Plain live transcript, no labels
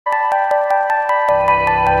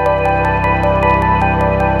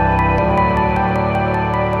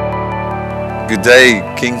Good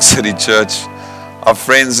day, King City Church. Our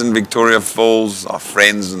friends in Victoria Falls, our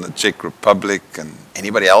friends in the Czech Republic, and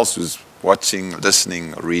anybody else who's watching,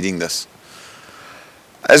 listening, or reading this.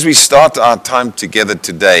 As we start our time together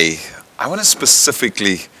today, I want to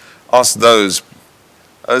specifically ask those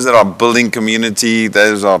that are building community,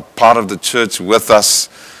 those are part of the church with us,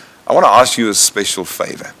 I want to ask you a special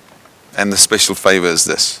favor. And the special favor is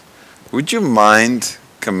this. Would you mind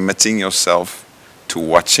committing yourself to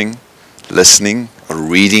watching, listening, or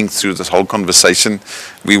reading through this whole conversation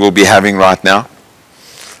we will be having right now?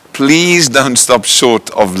 Please don't stop short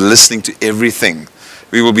of listening to everything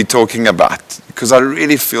we will be talking about, because I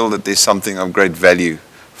really feel that there's something of great value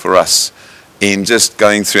for us in just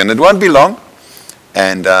going through. And it won't be long,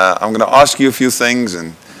 and I'm going to ask you a few things,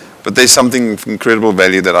 but there's something of incredible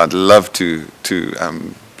value that I'd love to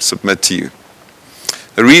submit to you.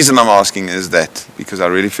 The reason I'm asking is that because I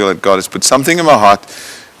really feel that God has put something in my heart,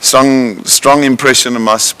 strong impression in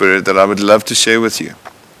my spirit that I would love to share with you.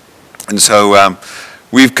 And so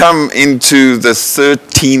we've come into the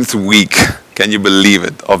 13th week, can you believe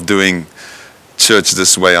it, of doing church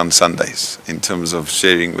this way on Sundays in terms of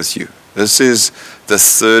sharing with you. This is the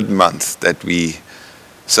third month that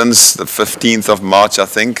since the 15th of March, I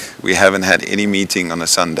think, we haven't had any meeting on a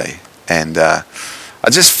Sunday. And I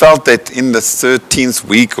just felt that in the 13th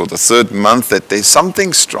week or the third month that there's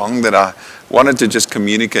something strong that I wanted to just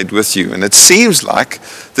communicate with you. And it seems like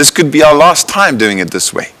this could be our last time doing it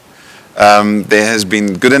this way. There has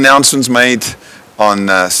been good announcements made on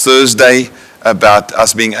Thursday about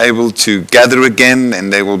us being able to gather again,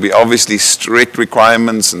 and there will be obviously strict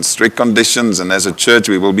requirements and strict conditions, and as a church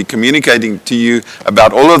we will be communicating to you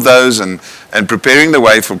about all of those and preparing the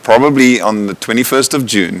way for probably on the 21st of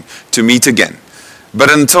June to meet again.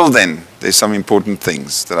 But until then, there's some important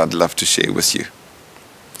things that I'd love to share with you.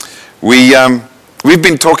 We've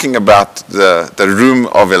been talking about the room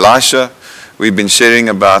of Elisha. We've been sharing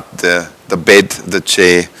about the bed, the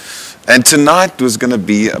chair. And tonight was going to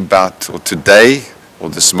be about, or today, or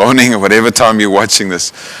this morning, or whatever time you're watching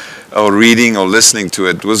this, or reading or listening to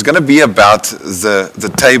it, was going to be about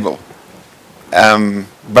the table.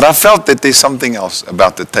 But I felt that there's something else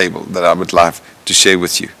about the table that I would like to share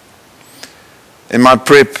with you. In my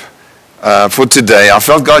prep for today, I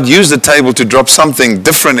felt God used the table to drop something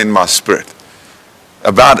different in my spirit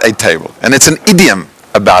about a table. And it's an idiom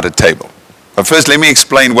about a table. But first, let me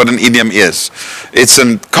explain what an idiom is. It's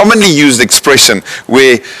a commonly used expression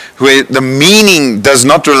where the meaning does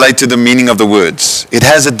not relate to the meaning of the words. It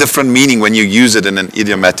has a different meaning when you use it in an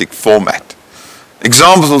idiomatic format.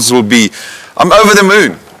 Examples will be, I'm over the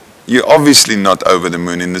moon. You're obviously not over the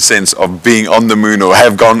moon in the sense of being on the moon or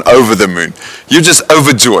have gone over the moon. You're just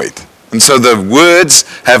overjoyed. And so the words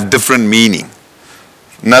have different meaning.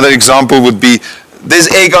 Another example would be, there's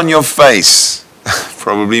egg on your face.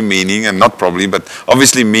 Probably meaning, and not probably, but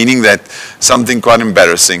obviously meaning that something quite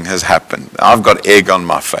embarrassing has happened. I've got egg on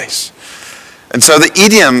my face. And so the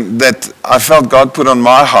idiom that I felt God put on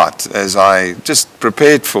my heart as I just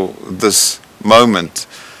prepared for this moment,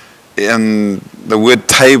 and the word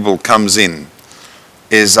table comes in,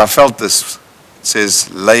 is I felt this, it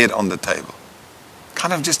says, lay it on the table.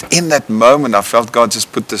 Kind of just in that moment, I felt God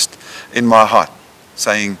just put this in my heart,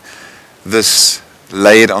 saying this,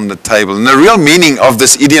 lay it on the table. And the real meaning of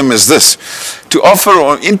this idiom is this: to offer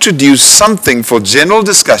or introduce something for general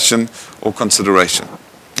discussion or consideration.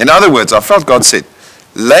 In other words, I felt God said,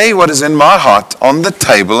 lay what is in my heart on the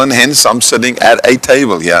table, and hence I'm sitting at a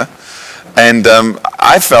table here. And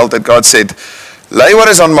I felt that God said, lay what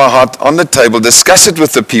is on my heart on the table, discuss it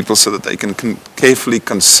with the people so that they can carefully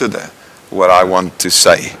consider what I want to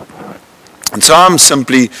say. And so I'm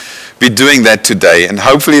simply be doing that today, and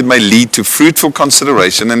hopefully it may lead to fruitful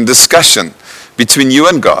consideration and discussion between you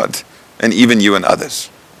and God, and even you and others.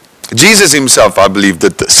 Jesus himself, I believe,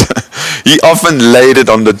 did this. He often laid it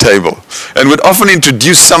on the table and would often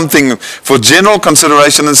introduce something for general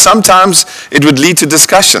consideration, and sometimes it would lead to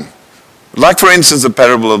discussion. Like, for instance, the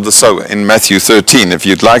parable of the sower in Matthew 13. If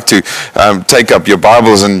you'd like to take up your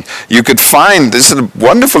Bibles, and you could find, this is a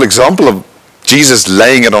wonderful example of Jesus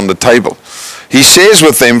laying it on the table. He shares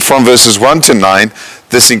with them from verses 1 to 9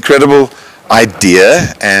 this incredible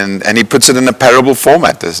idea, and he puts it in a parable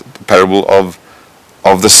format, the parable of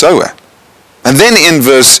the sower. And then in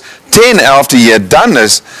verse 10, after he had done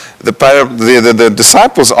this, the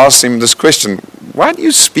disciples asked him this question: why do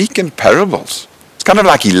you speak in parables? It's kind of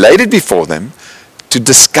like he laid it before them to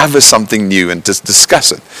discover something new and to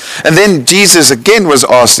discuss it. And then Jesus again was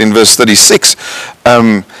asked in verse 36,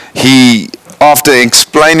 after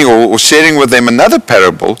explaining or sharing with them another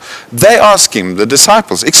parable, they ask him, the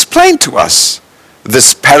disciples, explain to us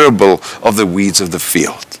this parable of the weeds of the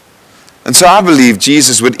field. And so I believe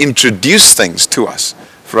Jesus would introduce things to us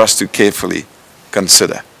for us to carefully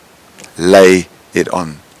consider. Lay it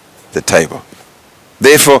on the table.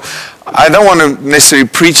 Therefore, I don't want to necessarily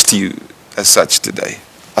preach to you as such today.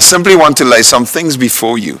 I simply want to lay some things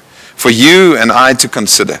before you, for you and I to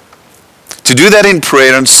consider. To do that in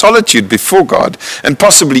prayer and solitude before God, and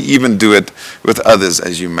possibly even do it with others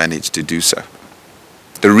as you manage to do so.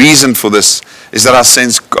 The reason for this is that I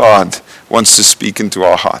sense God wants to speak into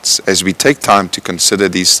our hearts as we take time to consider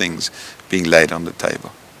these things being laid on the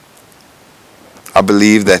table. I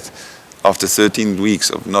believe that after 13 weeks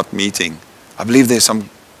of not meeting, I believe there's some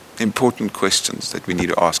important questions that we need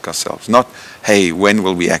to ask ourselves. Not, hey, when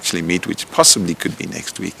will we actually meet, which possibly could be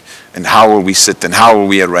next week, and how will we sit and how will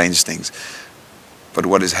we arrange things, but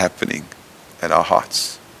what is happening at our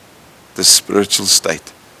hearts, the spiritual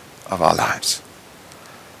state of our lives.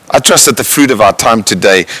 I trust that the fruit of our time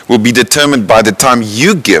today will be determined by the time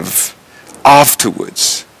you give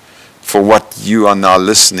afterwards for what you are now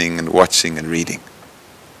listening and watching and reading.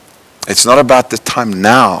 It's not about the time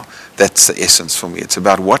now that's the essence for me. It's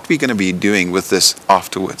about what we're going to be doing with this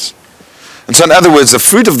afterwards. And so in other words, the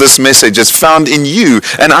fruit of this message is found in you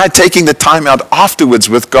and I taking the time out afterwards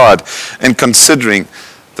with God and considering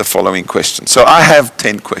the following questions. So I have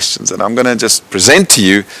 10 questions that I'm going to just present to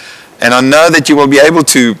you. And I know that you will be able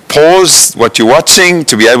to pause what you're watching,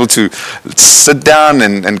 to be able to sit down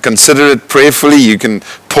and consider it prayerfully. You can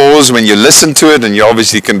pause when you listen to it, and you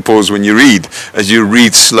obviously can pause when you read, as you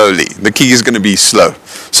read slowly. The key is going to be slow.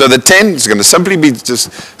 So the 10 is going to simply be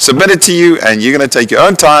just submitted to you, and you're going to take your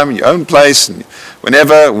own time, your own place, and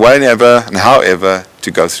whenever, and however to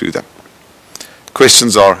go through them.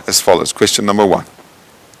 Questions are as follows. Question number 1.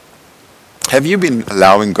 Have you been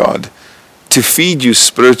allowing God to feed you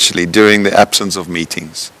spiritually during the absence of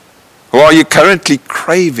meetings? Or are you currently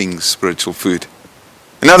craving spiritual food?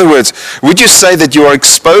 In other words, would you say that you are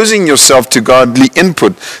exposing yourself to godly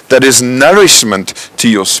input that is nourishment to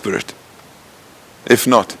your spirit? If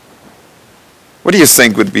not, what do you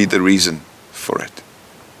think would be the reason for it?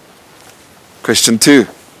 Question 2.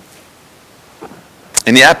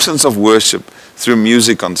 In the absence of worship through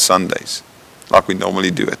music on Sundays, like we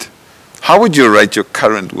normally do it, how would you rate your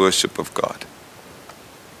current worship of God?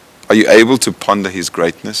 Are you able to ponder His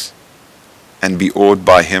greatness and be awed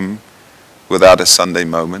by Him without a Sunday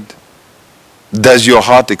moment? Does your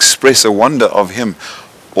heart express a wonder of Him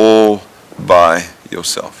all by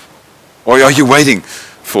yourself? Or are you waiting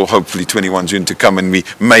for hopefully 21 June to come and we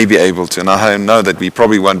may be able to? And I know that we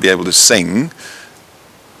probably won't be able to sing,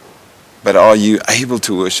 but are you able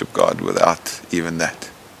to worship God without even that?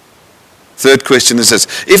 Third question is this: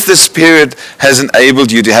 if this period has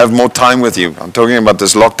enabled you to have more time with you, I'm talking about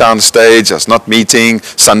this lockdown stage, us not meeting,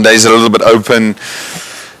 Sundays are a little bit open.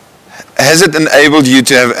 Has it enabled you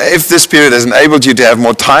to have, if this period has enabled you to have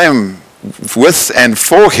more time with and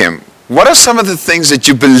for Him, what are some of the things that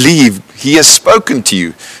you believe He has spoken to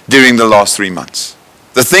you during the last 3 months?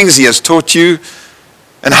 The things He has taught you,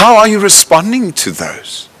 and how are you responding to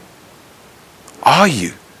those? Are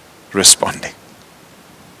you responding?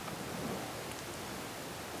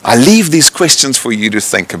 I leave these questions for you to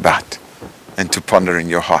think about and to ponder in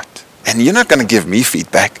your heart. And you're not going to give me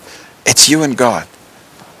feedback. It's you and God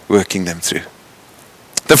working them through.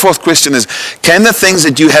 The fourth question is, can the things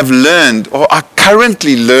that you have learned or are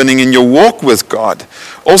currently learning in your walk with God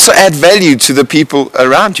also add value to the people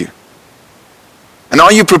around you? And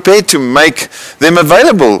are you prepared to make them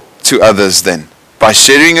available to others then? By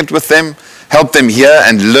sharing it with them, help them hear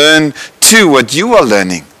and learn too what you are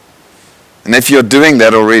learning. And if you're doing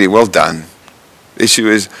that already, well done. The issue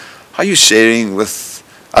is, are you sharing with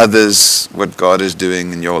others what God is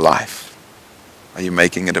doing in your life? Are you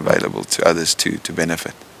making it available to others too, to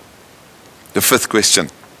benefit? The fifth question: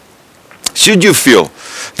 should you feel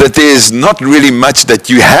that there is not really much that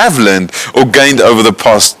you have learned or gained over the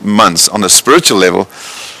past months on a spiritual level,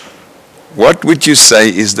 what would you say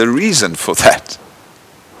is the reason for that?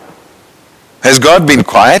 Has God been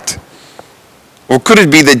quiet? Or could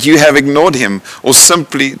it be that you have ignored Him or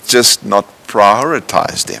simply just not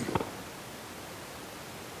prioritized Him?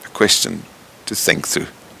 A question to think through.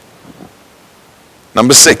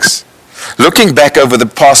 Number 6, looking back over the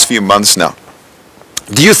past few months now,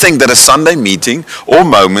 do you think that a Sunday meeting or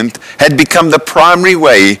moment had become the primary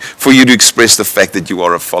way for you to express the fact that you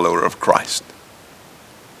are a follower of Christ?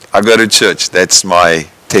 I go to church. That's my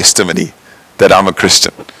testimony that I'm a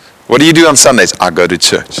Christian. What do you do on Sundays? I go to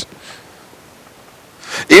church.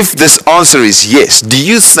 If this answer is yes, do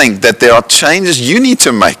you think that there are changes you need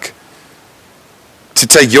to make to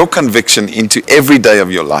take your conviction into every day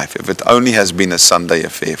of your life if it only has been a Sunday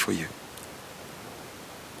affair for you?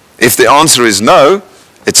 If the answer is no,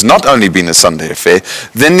 it's not only been a Sunday affair,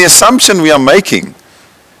 then the assumption we are making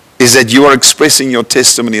is that you are expressing your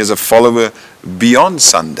testimony as a follower beyond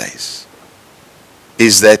Sundays.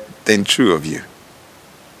 Is that then true of you?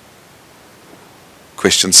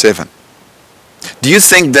 Question 7. Do you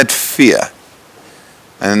think that fear,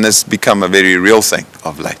 and this has become a very real thing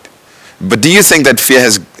of late, but do you think that fear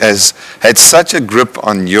has had such a grip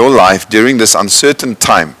on your life during this uncertain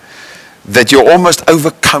time that you're almost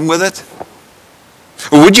overcome with it?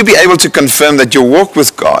 Or would you be able to confirm that your walk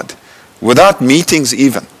with God, without meetings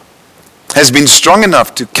even, has been strong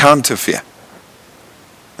enough to counter fear?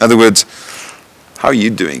 In other words, how are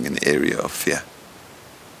you doing in the area of fear?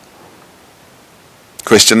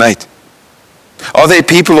 Question 8. Are there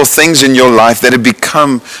people or things in your life that have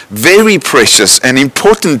become very precious and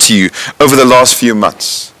important to you over the last few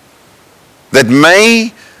months?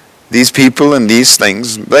 These people and these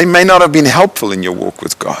things, they may not have been helpful in your walk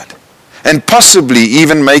with God, and possibly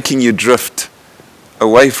even making you drift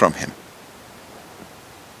away from Him.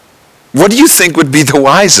 What do you think would be the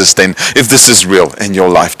wisest then, if this is real in your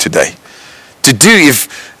life today, to do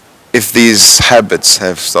if these habits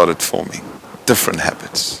have started forming, different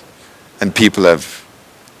habits, and people have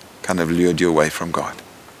kind of lured you away from God?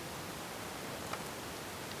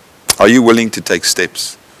 Are you willing to take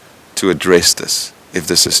steps to address this, if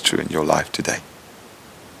this is true in your life today?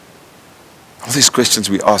 All these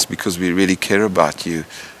questions we ask because we really care about you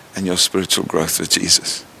and your spiritual growth with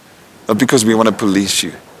Jesus. Not because we want to police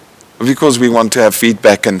you, but because we want to have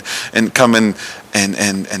feedback and come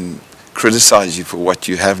and criticize you for what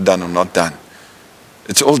you have done or not done.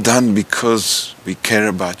 It's all done because we care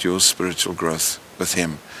about your spiritual growth with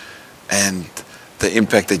Him and the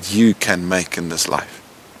impact that you can make in this life.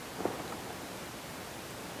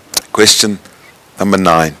 Question number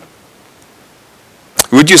 9.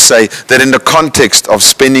 Would you say that in the context of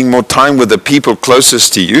spending more time with the people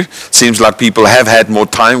closest to you, seems like people have had more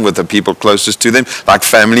time with the people closest to them, like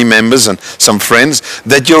family members and some friends,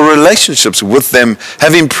 that your relationships with them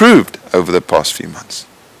have improved over the past few months?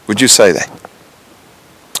 Would you say that?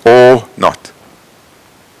 Or not?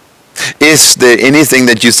 Is there anything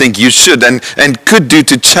that you think you should and could do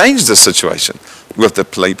to change the situation with the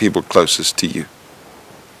people closest to you?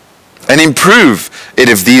 And improve it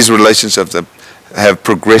if these relationships have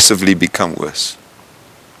progressively become worse?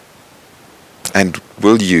 And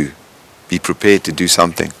will you be prepared to do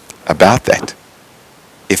something about that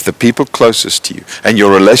if the people closest to you and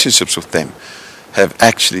your relationships with them have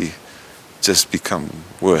actually just become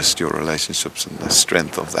worse, your relationships and the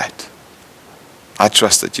strength of that? I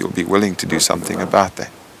trust that you'll be willing to do something about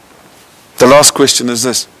that. The last question is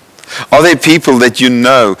this. Are there people that you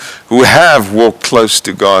know who have walked close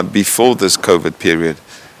to God before this COVID period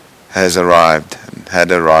has arrived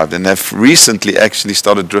and have recently actually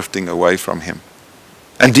started drifting away from Him?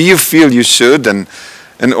 And do you feel you should and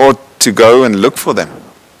ought to go and look for them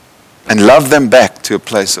and love them back to a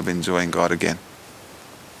place of enjoying God again?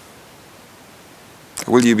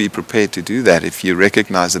 Will you be prepared to do that if you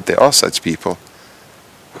recognize that there are such people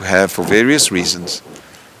who have, for various reasons,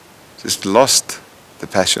 just lost the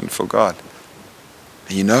passion for God?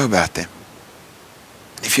 And you know about them.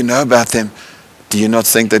 If you know about them, do you not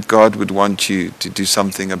think that God would want you to do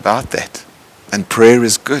something about that? And prayer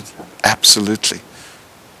is good, absolutely.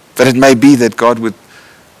 But it may be that God would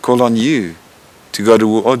call on you to go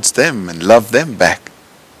towards them and love them back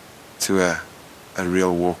to a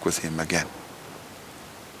real walk with Him again.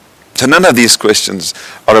 So none of these questions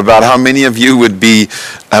are about how many of you would be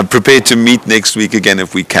prepared to meet next week again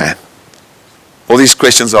if we can. All these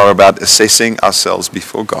questions are about assessing ourselves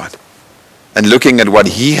before God and looking at what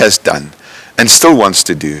He has done and still wants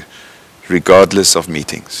to do, regardless of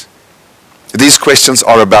meetings. These questions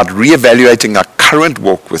are about reevaluating our current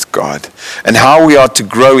walk with God and how we are to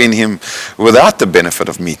grow in Him without the benefit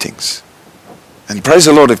of meetings. And praise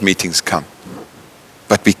the Lord if meetings come,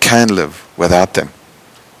 but we can live without them.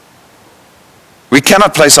 We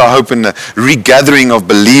cannot place our hope in the regathering of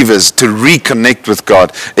believers to reconnect with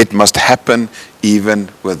God. It must happen even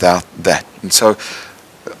without that. And so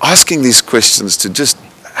asking these questions to just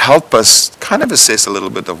help us kind of assess a little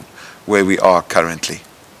bit of where we are currently,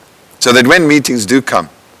 so that when meetings do come,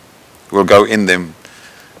 we'll go in them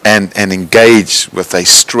and engage with a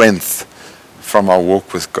strength from our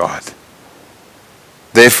walk with God.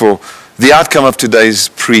 Therefore, the outcome of today's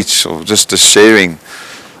preach, or just a sharing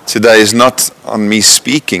today, is not on me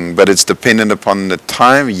speaking, but it's dependent upon the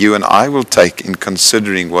time you and I will take in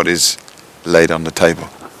considering what is laid on the table.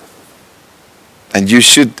 And you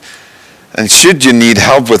should And should you need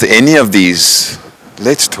help with any of these,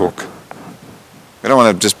 let's talk. We don't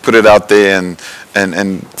want to just put it out there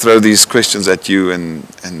and throw these questions at you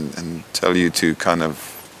and tell you to kind of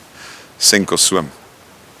sink or swim.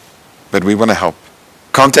 But we want to help.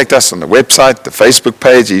 Contact us on the website, the Facebook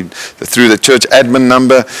page, through the church admin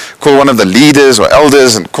number. Call one of the leaders or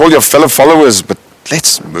elders and call your fellow followers. But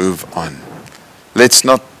let's move on. Let's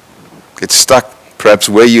not get stuck perhaps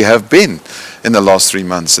where you have been in the last 3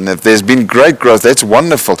 months. And if there's been great growth, that's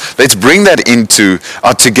wonderful. Let's bring that into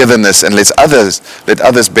our togetherness and let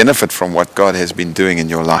others benefit from what God has been doing in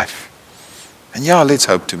your life. And let's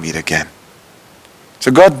hope to meet again. So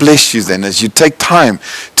God bless you then as you take time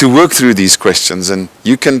to work through these questions, and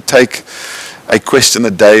you can take a question a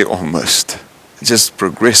day almost. Just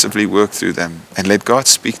progressively work through them and let God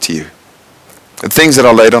speak to you. The things that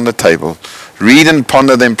are laid on the table, read and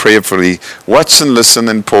ponder them prayerfully. Watch and listen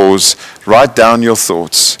and pause. Write down your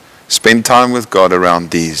thoughts. Spend time with God around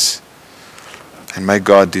these. And may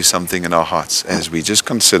God do something in our hearts as we just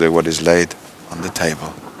consider what is laid on the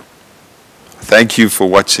table. Thank you for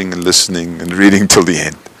watching and listening and reading till the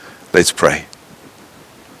end. Let's pray.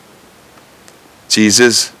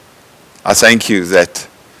 Jesus, I thank you that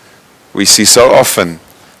we see so often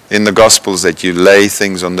in the Gospels that you lay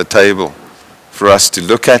things on the table for us to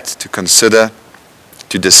look at, to consider,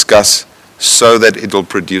 to discuss, so that it will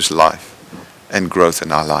produce life and growth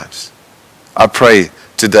in our lives. I pray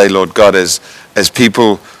today, Lord God, as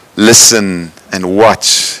people listen and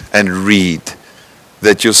watch and read,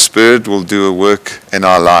 that your Spirit will do a work in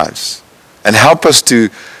our lives and help us to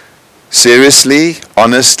seriously,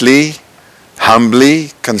 honestly, humbly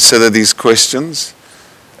consider these questions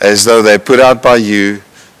as though they're put out by you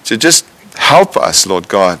to just help us, Lord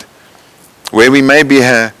God, where we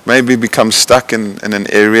maybe become stuck in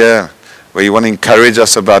an area where you want to encourage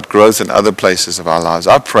us about growth in other places of our lives.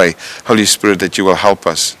 I pray, Holy Spirit, that you will help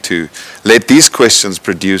us to let these questions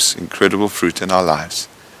produce incredible fruit in our lives.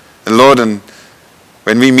 And Lord,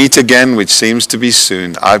 when we meet again, which seems to be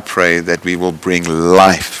soon, I pray that we will bring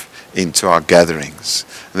life into our gatherings,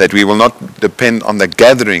 that we will not depend on the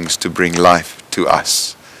gatherings to bring life to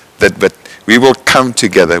us, but we will come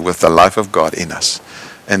together with the life of God in us,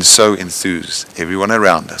 and so enthuse everyone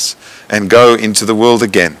around us and go into the world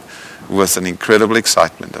again with an incredible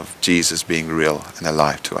excitement of Jesus being real and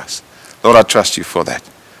alive to us. Lord, I trust you for that.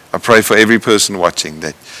 I pray for every person watching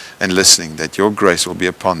that and listening, that your grace will be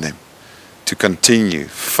upon them to continue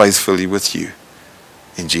faithfully with you.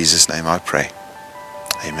 In Jesus' name I pray.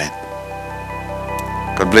 Amen.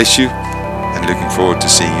 God bless you, and looking forward to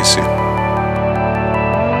seeing you soon.